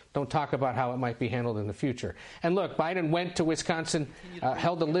now? Don't talk about how it might be handled in the future. And look, Biden went to Wisconsin,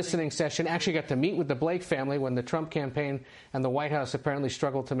 held a listening session, actually got to meet with the Blake family when the Trump campaign and the White House apparently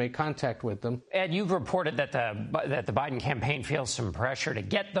struggled to make contact with them. Ed, you've reported that the Biden campaign feels some pressure to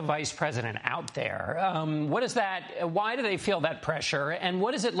get the vice president out there. What is that? Why do they feel that pressure? And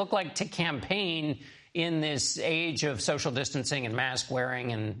what does it look like to campaign in this age of social distancing and mask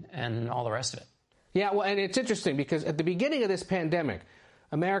wearing and all the rest of it? Yeah, well, and it's interesting because at the beginning of this pandemic,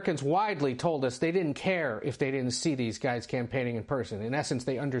 Americans widely told us they didn't care if they didn't see these guys campaigning in person. In essence,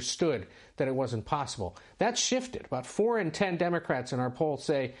 they understood that it wasn't possible. That's shifted. About 4 in 10 Democrats in our poll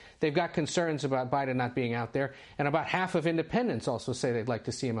say they've got concerns about Biden not being out there, and about half of independents also say they'd like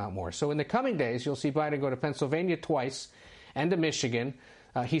to see him out more. So in the coming days, you'll see Biden go to Pennsylvania twice and to Michigan.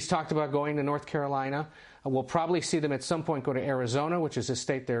 He's talked about going to North Carolina. We'll probably see them at some point go to Arizona, which is a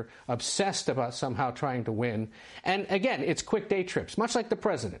state they're obsessed about somehow trying to win. And again, it's quick day trips, much like the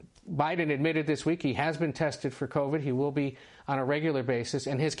president. Biden admitted this week he has been tested for COVID. He will be on a regular basis.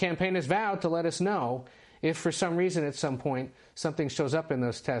 And his campaign has vowed to let us know if for some reason at some point something shows up in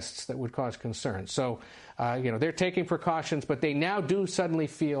those tests that would cause concern. So, they're taking precautions, but they now do suddenly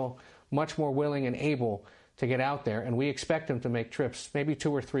feel much more willing and able to get out there. And we expect him to make trips, maybe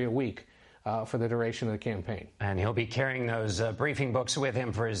 2 or 3 a week, for the duration of the campaign. And he'll be carrying those briefing books with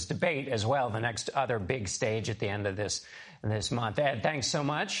him for his debate as well, the next other big stage at the end of this month. Ed, thanks so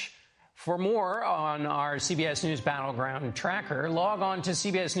much. For more on our CBS News Battleground Tracker, log on to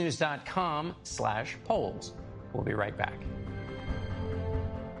cbsnews.com/polls. We'll be right back.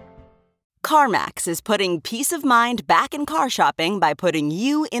 CarMax is putting peace of mind back in car shopping by putting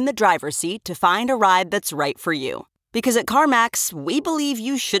you in the driver's seat to find a ride that's right for you. Because at CarMax, we believe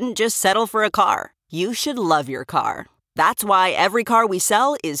you shouldn't just settle for a car. You should love your car. That's why every car we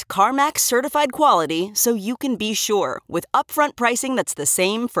sell is CarMax certified quality, so you can be sure with upfront pricing that's the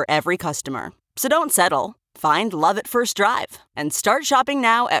same for every customer. So don't settle. Find love at first drive and start shopping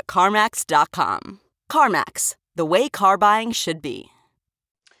now at CarMax.com. CarMax, the way car buying should be.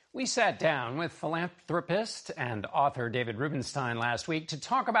 We sat down with philanthropist and author David Rubenstein last week to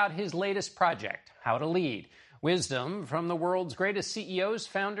talk about his latest project, How to Lead. Wisdom from the world's greatest CEOs,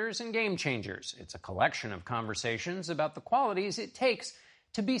 founders, and game changers. It's a collection of conversations about the qualities it takes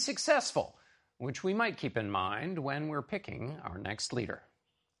to be successful, which we might keep in mind when we're picking our next leader.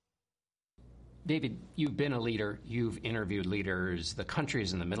 David, you've been a leader. You've interviewed leaders. The country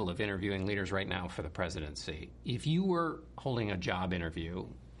is in the middle of interviewing leaders right now for the presidency. If you were holding a job interview,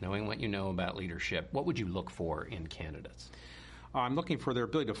 knowing what you know about leadership, what would you look for in candidates? I'm looking for their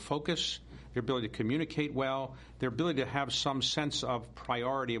ability to focus, their ability to communicate well, their ability to have some sense of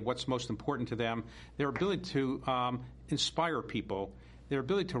priority of what's most important to them, their ability to inspire people, their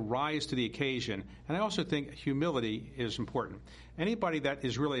ability to rise to the occasion. And I also think humility is important. Anybody that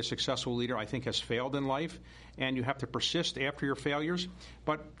is really a successful leader, I think, has failed in life, and you have to persist after your failures.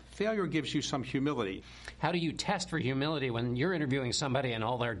 But failure gives you some humility. How do you test for humility when you're interviewing somebody and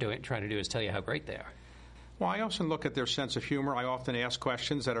all they're trying to do is tell you how great they are? Well, I often look at their sense of humor. I often ask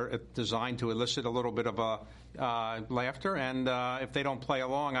questions that are designed to elicit a little bit of laughter. And if they don't play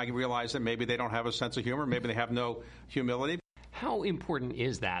along, I realize that maybe they don't have a sense of humor. Maybe they have no humility. How important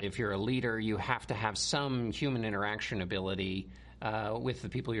is that? If you're a leader, you have to have some human interaction ability with the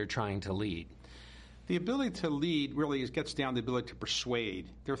people you're trying to lead. The ability to lead really gets down to the ability to persuade.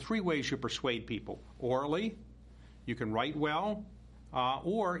 There are three ways you persuade people. Orally, you can write well,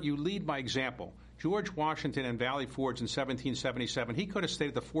 or you lead by example. George Washington in Valley Forge in 1777, he could have stayed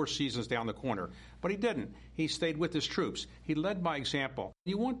at the Four Seasons down the corner, but he didn't. He stayed with his troops. He led by example.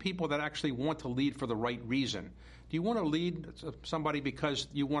 You want people that actually want to lead for the right reason. Do you want to lead somebody because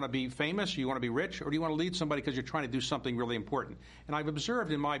you want to be famous, you want to be rich, or do you want to lead somebody because you're trying to do something really important? And I've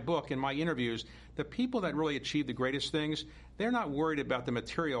observed in my book, in my interviews, the people that really achieve the greatest things, they're not worried about the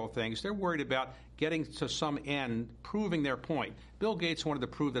material things. They're worried about getting to some end, proving their point. Bill Gates wanted to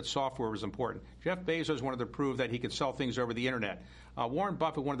prove that software was important. Jeff Bezos wanted to prove that he could sell things over the internet. Warren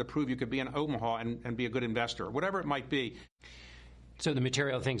Buffett wanted to prove you could be in Omaha and be a good investor, whatever it might be. So the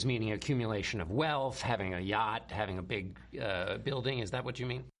material things meaning accumulation of wealth, having a yacht, having a big building, is that what you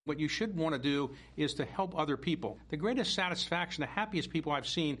mean? What you should want to do is to help other people. The greatest satisfaction, the happiest people I've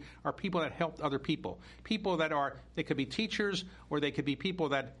seen are people that helped other people. People that they could be teachers, or they could be people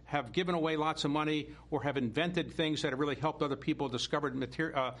that have given away lots of money or have invented things that have really helped other people, discovered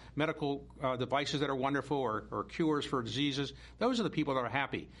medical devices that are wonderful or cures for diseases. Those are the people that are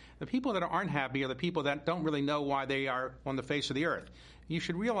happy. The people that aren't happy are the people that don't really know why they are on the face of the earth. You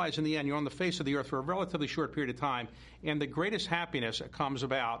should realize in the end you're on the face of the earth for a relatively short period of time, and the greatest happiness comes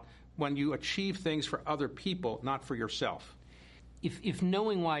about when you achieve things for other people, not for yourself. If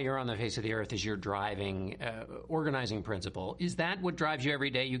knowing why you're on the face of the earth is your driving, organizing principle, is that what drives you every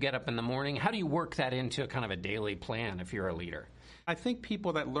day? You get up in the morning? How do you work that into kind of a daily plan if you're a leader? I think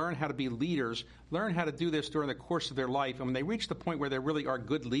people that learn how to be leaders learn how to do this during the course of their life. And when they reach the point where they really are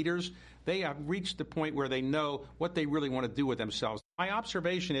good leaders, they have reached the point where they know what they really want to do with themselves. My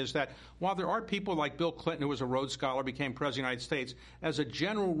observation is that while there are people like Bill Clinton, who was a Rhodes Scholar, became President of the United States, as a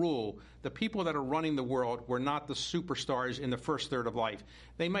general rule, the people that are running the world were not the superstars in the first third of life.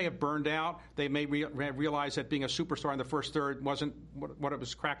 They may have burned out. They may realize that being a superstar in the first third wasn't what it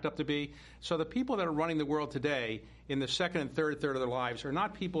was cracked up to be. So the people that are running the world today in the second and third of their lives are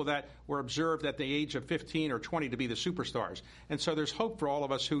not people that were observed at the age of 15 or 20 to be the superstars. And so there's hope for all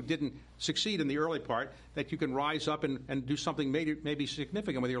of us who didn't succeed in the early part, that you can rise up and do something maybe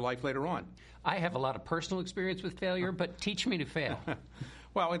significant with your life later on. I have a lot of personal experience with failure, but teach me to fail.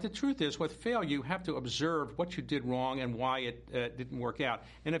 Well, the truth is, with failure, you have to observe what you did wrong and why it didn't work out.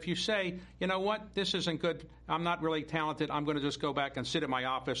 And if you say, you know what, this isn't good, I'm not really talented, I'm going to just go back and sit at my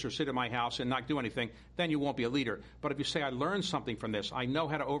office or sit at my house and not do anything, then you won't be a leader. But if you say, I learned something from this, I know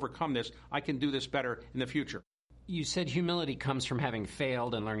how to overcome this, I can do this better in the future. You said humility comes from having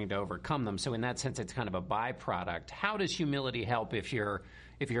failed and learning to overcome them. So in that sense, it's kind of a byproduct. How does humility help if you're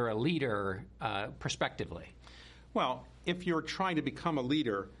a leader prospectively? Well, if you're trying to become a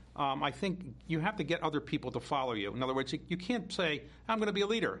leader, I think you have to get other people to follow you. In other words, you can't say, I'm going to be a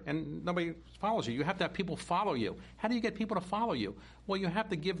leader, and nobody follows you. You have to have people follow you. How do you get people to follow you? Well, you have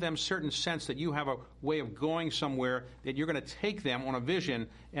to give them certain sense that you have a way of going somewhere, that you're going to take them on a vision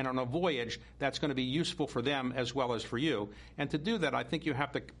and on a voyage that's going to be useful for them as well as for you. And to do that, I think you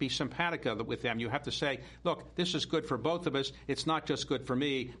have to be simpatica with them. You have to say, look, this is good for both of us. It's not just good for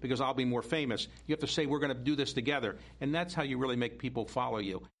me because I'll be more famous. You have to say, we're going to do this together. And that's how you really make people follow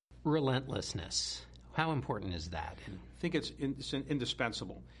you. Relentlessness. How important is that? I think it's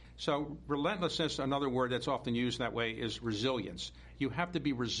indispensable. So relentlessness, another word that's often used that way, is resilience. You have to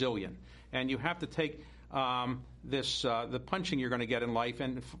be resilient, and you have to take the punching you're going to get in life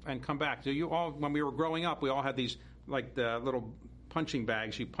and come back. So when we were growing up, we all had these like the little punching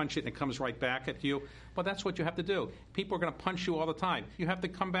bags. You punch it and it comes right back at you. But that's what you have to do. People are going to punch you all the time. You have to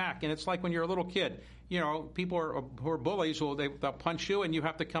come back. And it's like when you're a little kid. You know, people who are bullies, they'll punch you and you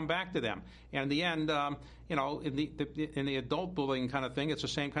have to come back to them. And in the end, in the adult bullying kind of thing, it's the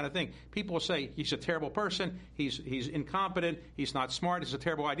same kind of thing. People will say, he's a terrible person, he's incompetent, he's not smart, it's a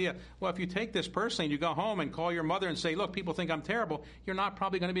terrible idea. Well, if you take this personally and you go home and call your mother and say, look, people think I'm terrible, you're not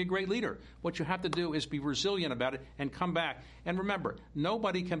probably going to be a great leader. What you have to do is be resilient about it and come back. And remember,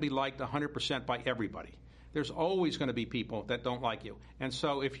 nobody can be liked 100% by everybody. There's always going to be people that don't like you. And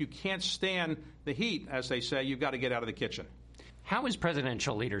so if you can't stand the heat, as they say, you've got to get out of the kitchen. How is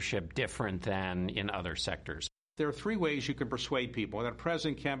presidential leadership different than in other sectors? There are three ways you can persuade people, that a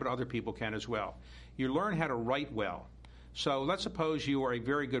president can, but other people can as well. You learn how to write well. So let's suppose you are a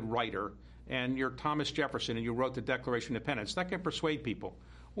very good writer, and you're Thomas Jefferson, and you wrote the Declaration of Independence. That can persuade people.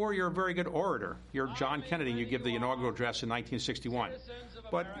 Or you're a very good orator. You're John Kennedy, and you give the inaugural address in 1961.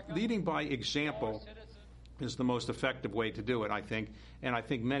 But leading by example is the most effective way to do it, I think. And I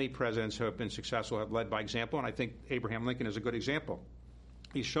think many presidents who have been successful have led by example, and I think Abraham Lincoln is a good example.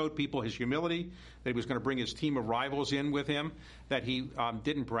 He showed people his humility, that he was going to bring his team of rivals in with him, that he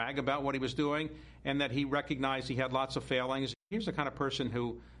didn't brag about what he was doing, and that he recognized he had lots of failings. He was the kind of person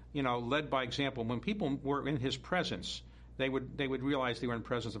who, led by example. When people were in his presence, they would realize they were in the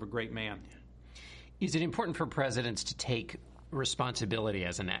presence of a great man. Is it important for presidents to take responsibility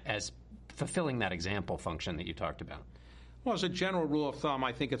as fulfilling that example function that you talked about? Well, as a general rule of thumb,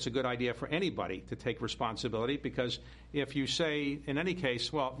 I think it's a good idea for anybody to take responsibility, because if you say, in any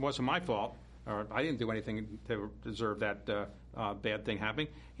case, well, it wasn't my fault, or I didn't do anything to deserve that bad thing happening,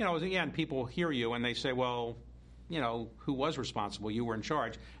 again, people hear you and they say, well, who was responsible? You were in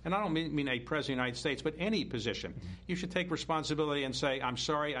charge. And I don't mean a president of the United States, but any position. Mm-hmm. You should take responsibility and say, I'm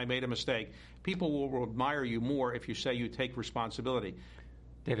sorry, I made a mistake. People will admire you more if you say you take responsibility.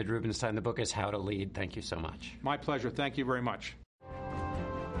 David Rubenstein, the book is How to Lead. Thank you so much. My pleasure. Thank you very much.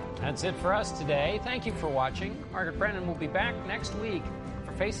 That's it for us today. Thank you for watching. Margaret Brennan will be back next week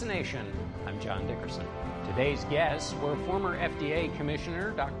for Face the Nation. I'm John Dickerson. Today's guests were former FDA Commissioner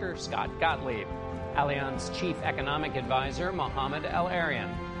Dr. Scott Gottlieb, Allianz Chief Economic Advisor Mohamed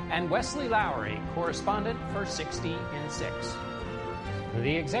El-Erian, and Wesley Lowery, correspondent for 60 in 6.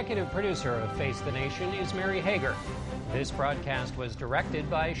 The executive producer of Face the Nation is Mary Hager. This broadcast was directed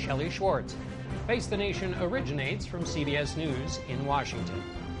by Shelley Schwartz. Face the Nation originates from CBS News in Washington.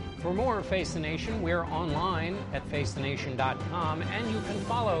 For more Face the Nation, we're online at facethenation.com, and you can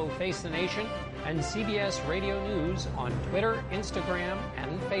follow Face the Nation and CBS Radio News on Twitter, Instagram,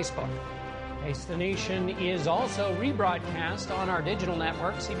 and Facebook. Face the Nation is also rebroadcast on our digital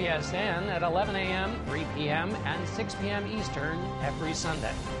network, CBSN, at 11 a.m., 3 p.m., and 6 p.m. Eastern every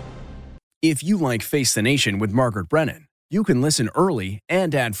Sunday. If you like Face the Nation with Margaret Brennan, you can listen early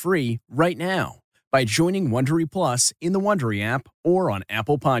and ad-free right now by joining Wondery Plus in the Wondery app or on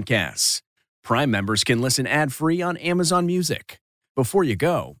Apple Podcasts. Prime members can listen ad-free on Amazon Music. Before you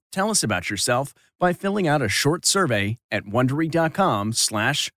go, tell us about yourself by filling out a short survey at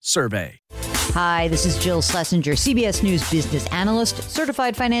Wondery.com/survey. Hi, this is Jill Schlesinger, CBS News business analyst,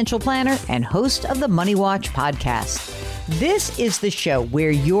 certified financial planner, and host of the Money Watch podcast. This is the show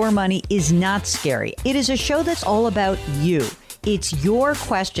where your money is not scary. It is a show that's all about you. It's your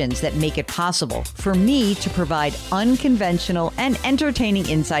questions that make it possible for me to provide unconventional and entertaining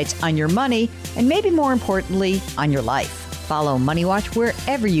insights on your money, and maybe more importantly, on your life. Follow Money Watch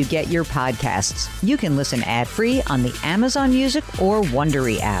wherever you get your podcasts. You can listen ad-free on the Amazon Music or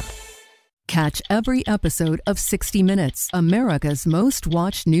Wondery app. Catch every episode of 60 Minutes, America's most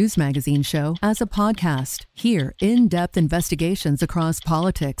watched news magazine show, as a podcast. Hear in-depth investigations across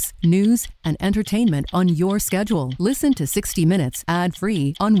politics, news, and entertainment on your schedule. Listen to 60 Minutes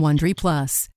ad-free on Wondery Plus.